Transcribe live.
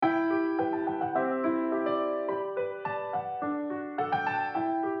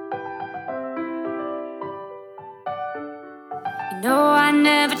know I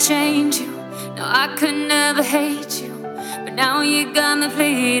never change you. No, I could never hate you. But now you got me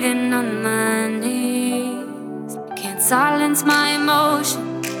pleading on my knees. Can't silence my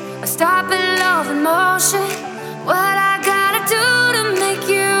emotion or stop it, love in motion. What I gotta do to make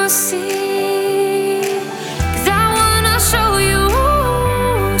you see? 'Cause I wanna show you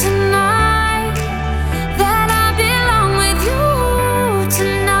tonight that I belong with you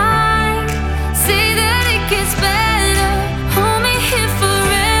tonight. Say that it gets better, hold me here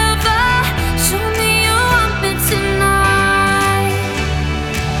forever. Show me you want me tonight.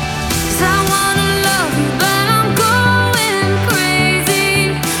 'Cause I wanna love you, but I'm going crazy.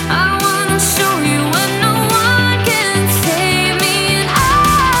 I wanna show you when no one can save me. And I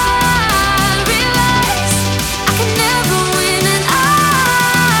realized I can never win. And I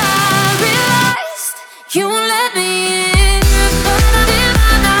realized you won't let me in.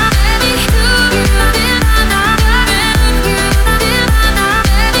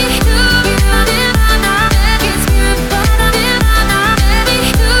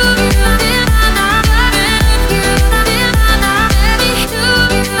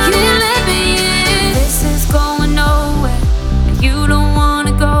 This is going nowhere, and you don't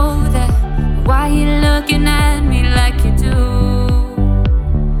wanna go there. Why you looking at me like you do?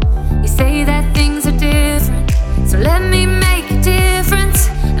 You say that things are different, so let me make a difference.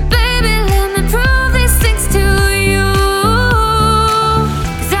 And baby, let me prove these things to you.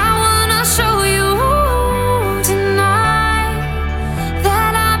 'Cause I wanna show you tonight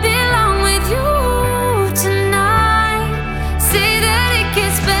that I belong with you tonight. Say that it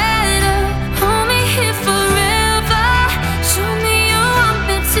gets better, hold me here forever. Show me you want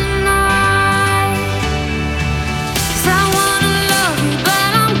me tonight. 'Cause I wanna love you,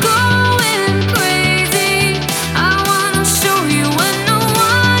 but I'm going crazy. I wanna show you when no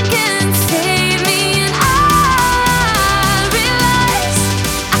one can save me. And I realized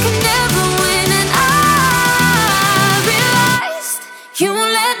I can never win. And I realized you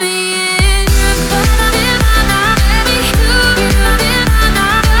won't let me in.